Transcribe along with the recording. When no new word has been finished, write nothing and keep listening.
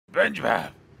SpongeBob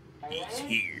is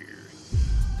here.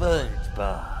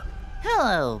 SpongeBob.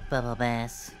 Hello, Bubble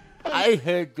Bass. I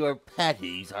heard your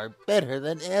patties are better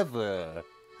than ever.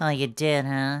 Oh, you did,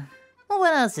 huh? Well,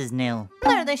 what else is new?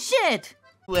 They're the shit!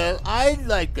 Well, I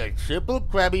like a triple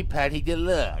Krabby Patty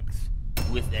Deluxe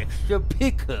with extra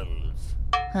pickles.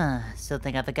 Huh, still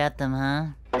think I forgot them, huh?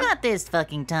 Not this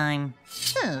fucking time.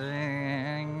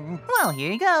 Well,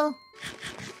 here you go.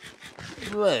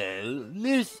 Well,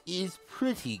 this is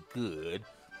pretty good,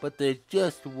 but there's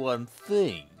just one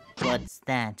thing. What's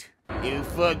that? You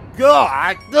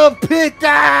forgot the pickles!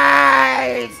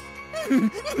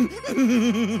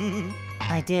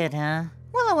 I did, huh?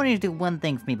 Well, I want you to do one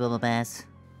thing for me, Bubble Bass.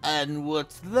 And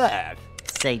what's that?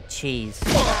 Say cheese.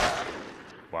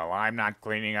 Well, I'm not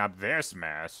cleaning up this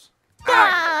mess.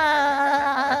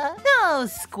 Ah! No,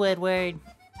 Squidward.